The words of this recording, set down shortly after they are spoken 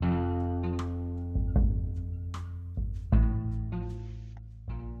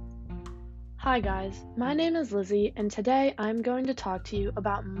Hi guys, my name is Lizzie and today I'm going to talk to you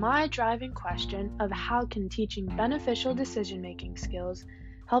about my driving question of how can teaching beneficial decision-making skills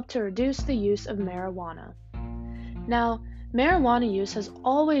help to reduce the use of marijuana. Now, marijuana use has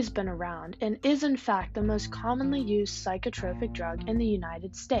always been around and is in fact the most commonly used psychotropic drug in the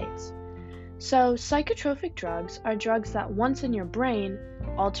United States. So, psychotropic drugs are drugs that once in your brain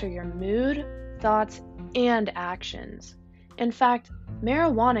alter your mood, thoughts, and actions. In fact,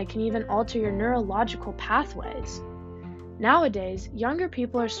 marijuana can even alter your neurological pathways. Nowadays, younger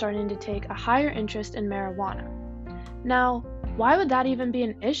people are starting to take a higher interest in marijuana. Now, why would that even be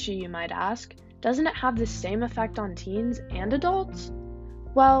an issue, you might ask? Doesn't it have the same effect on teens and adults?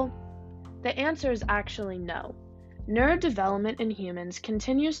 Well, the answer is actually no. Neurodevelopment in humans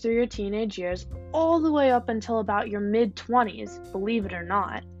continues through your teenage years all the way up until about your mid-20s, believe it or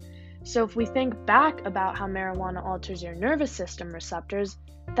not. So if we think back about how marijuana alters your nervous system receptors,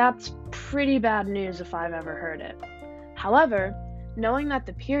 that's pretty bad news if I've ever heard it. However, knowing that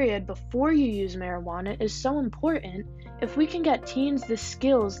the period before you use marijuana is so important, if we can get teens the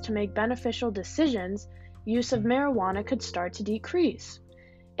skills to make beneficial decisions, use of marijuana could start to decrease.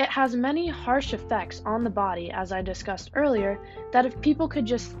 It has many harsh effects on the body, as I discussed earlier, that if people could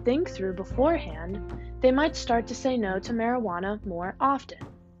just think through beforehand, they might start to say no to marijuana more often.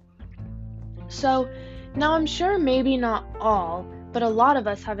 So, now I'm sure maybe not all, but a lot of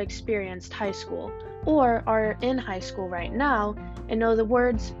us have experienced high school, or are in high school right now, and know the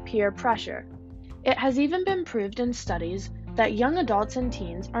words peer pressure. It has even been proved in studies that young adults and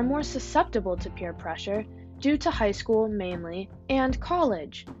teens are more susceptible to peer pressure due to high school mainly, and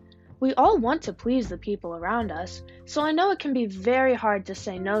college. We all want to please the people around us, so I know it can be very hard to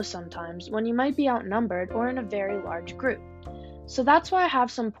say no sometimes when you might be outnumbered or in a very large group. So that's why I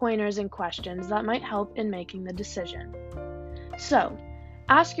have some pointers and questions that might help in making the decision. So,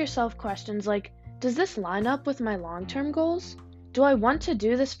 ask yourself questions like, does this line up with my long-term goals? Do I want to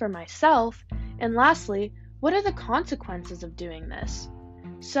do this for myself? And lastly, what are the consequences of doing this?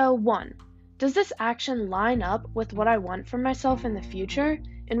 So 1. Does this action line up with what I want for myself in the future?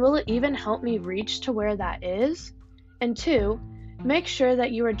 And will it even help me reach to where that is? And 2, make sure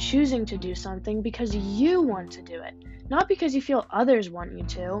that you are choosing to do something because you want to do it, not because you feel others want you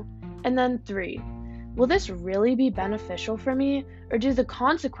to. And then 3, will this really be beneficial for me, or do the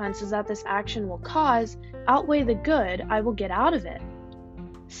consequences that this action will cause outweigh the good I will get out of it?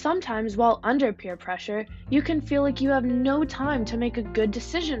 Sometimes while under peer pressure, you can feel like you have no time to make a good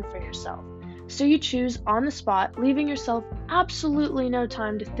decision for yourself. So you choose on the spot, leaving yourself absolutely no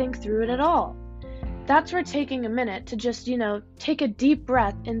time to think through it at all. That's where taking a minute to just, take a deep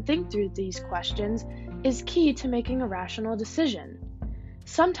breath and think through these questions is key to making a rational decision.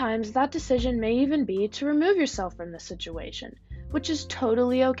 Sometimes that decision may even be to remove yourself from the situation, which is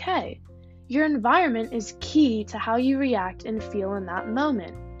totally okay. Your environment is key to how you react and feel in that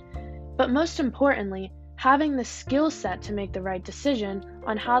moment. But most importantly, having the skill set to make the right decision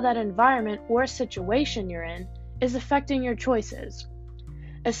on how that environment or situation you're in is affecting your choices,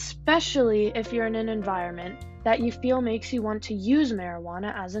 especially if you're in an environment that you feel makes you want to use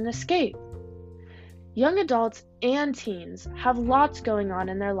marijuana as an escape. Young adults and teens have lots going on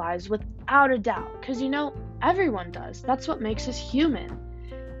in their lives without a doubt, because everyone does. That's what makes us human.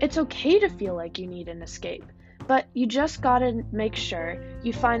 It's okay to feel like you need an escape, but you just gotta make sure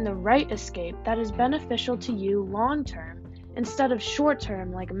you find the right escape that is beneficial to you long term instead of short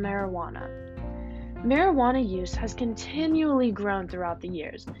term like marijuana. Marijuana use has continually grown throughout the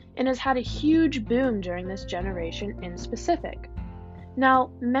years and has had a huge boom during this generation in specific.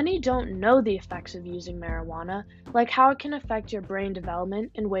 Now, many don't know the effects of using marijuana, like how it can affect your brain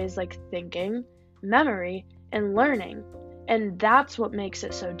development in ways like thinking, memory, and learning, and that's what makes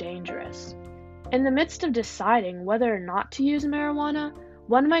it so dangerous. In the midst of deciding whether or not to use marijuana,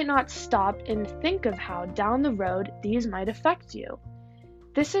 one might not stop and think of how down the road these might affect you.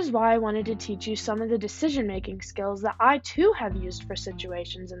 This is why I wanted to teach you some of the decision-making skills that I too have used for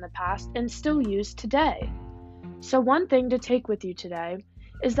situations in the past and still use today. So one thing to take with you today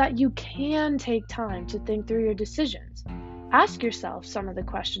is that you can take time to think through your decisions. Ask yourself some of the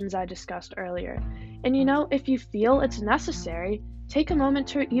questions I discussed earlier, and if you feel it's necessary, take a moment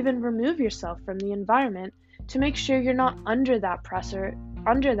to even remove yourself from the environment to make sure you're not under that pressure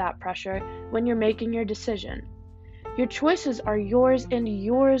when you're making your decision. Your choices are yours and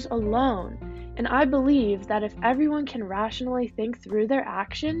yours alone, and I believe that if everyone can rationally think through their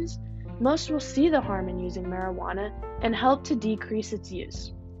actions, most will see the harm in using marijuana and help to decrease its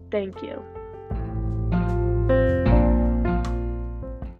use. Thank you.